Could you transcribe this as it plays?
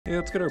Hey,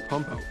 let's get our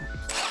pump out.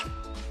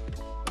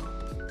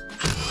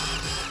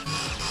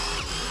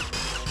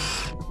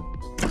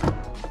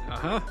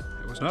 Aha,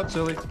 it was not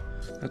silly.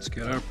 Let's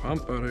get our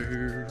pump out of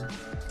here.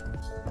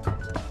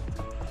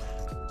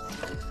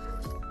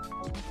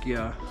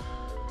 Yeah,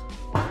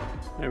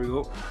 there we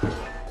go.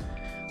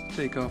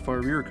 Take off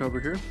our rear cover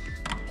here.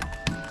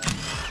 There we go.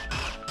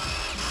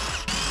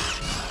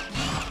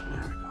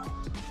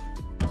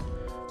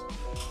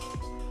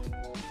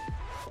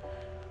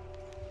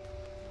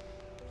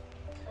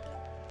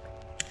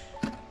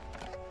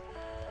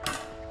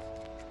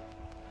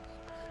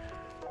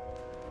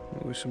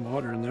 With some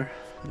water in there.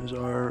 There's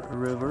our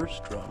reverse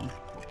drum.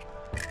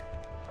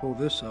 Pull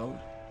this out.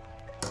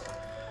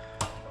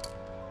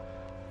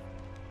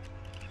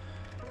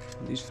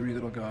 These three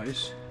little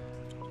guys.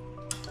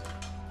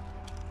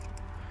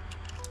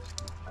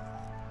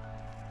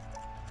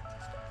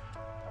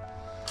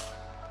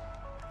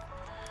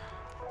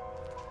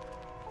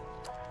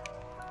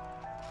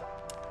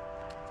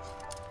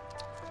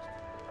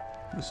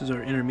 This is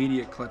our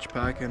intermediate clutch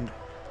pack and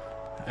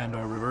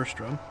our reverse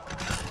drum.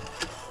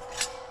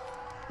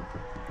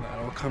 That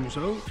all comes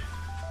out.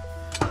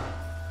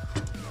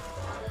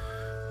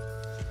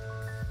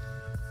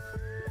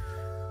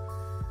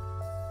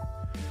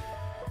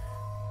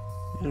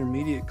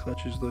 Intermediate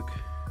clutches look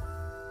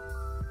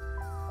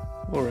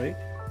alright.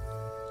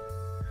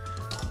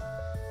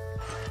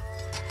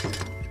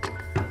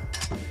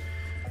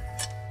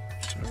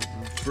 So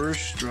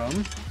reverse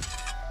drum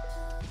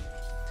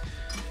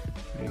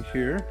right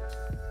here.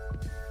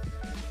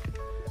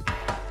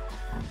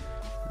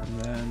 And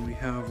then we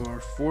have our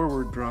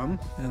forward drum,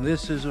 and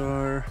this is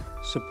our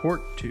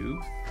support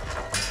tube.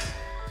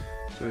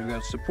 So we've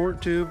got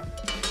support tube,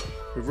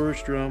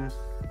 reverse drum,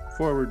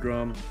 forward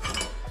drum,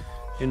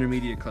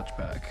 intermediate clutch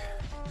pack.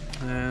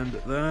 And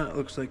that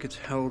looks like it's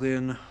held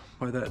in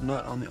by that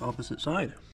nut on the opposite side.